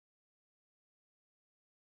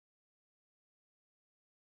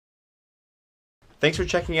Thanks for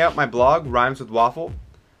checking out my blog, Rhymes with Waffle.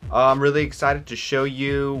 I'm really excited to show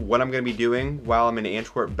you what I'm going to be doing while I'm in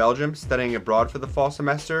Antwerp, Belgium, studying abroad for the fall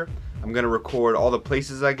semester. I'm going to record all the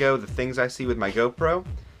places I go, the things I see with my GoPro,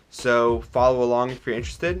 so follow along if you're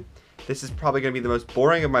interested. This is probably going to be the most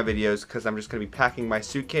boring of my videos because I'm just going to be packing my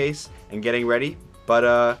suitcase and getting ready, but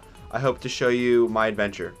I hope to show you my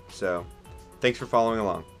adventure, so thanks for following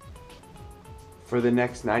along. For the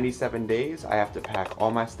next 97 days, I have to pack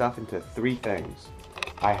all my stuff into 3 things.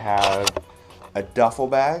 I have a duffel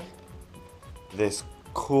bag, this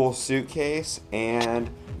cool suitcase, and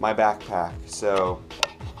my backpack. So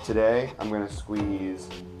today I'm going to squeeze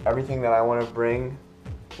everything that I want to bring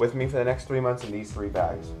with me for the next 3 months in these 3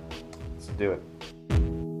 bags. Let's do it.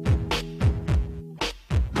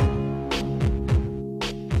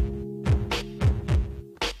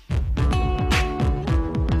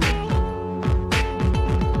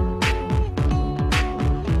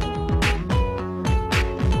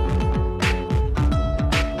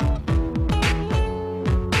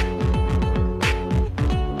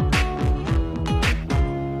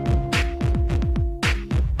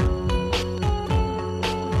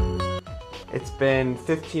 It's been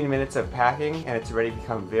 15 minutes of packing and it's already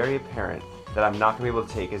become very apparent that I'm not going to be able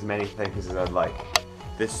to take as many things as I'd like.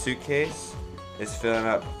 This suitcase is filling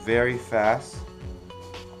up very fast.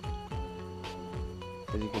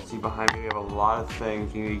 As you can see behind me, we have a lot of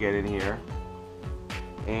things you need to get in here.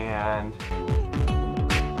 And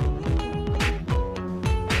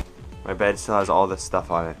my bed still has all this stuff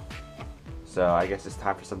on it. So I guess it's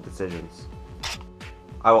time for some decisions.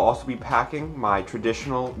 I will also be packing my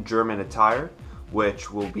traditional German attire,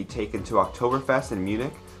 which will be taken to Oktoberfest in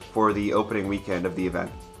Munich for the opening weekend of the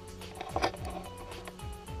event.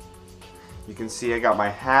 You can see I got my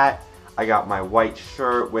hat, I got my white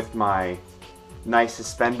shirt with my nice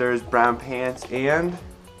suspenders, brown pants, and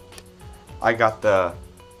I got the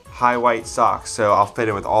high white socks, so I'll fit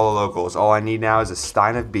in with all the locals. All I need now is a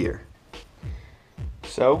stein of beer.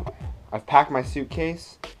 So, I've packed my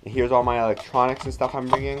suitcase, and here's all my electronics and stuff I'm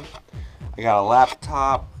bringing. I got a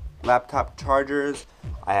laptop chargers,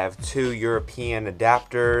 I have 2 European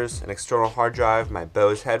adapters, an external hard drive, my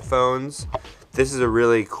Bose headphones. This is a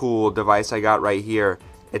really cool device I got right here.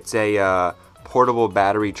 It's a portable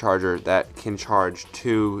battery charger that can charge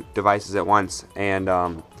 2 devices at once and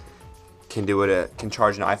can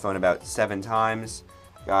charge an iPhone about 7 times.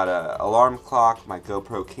 Got an alarm clock, my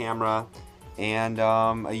GoPro camera, and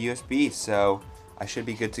a USB, so I should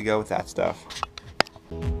be good to go with that stuff.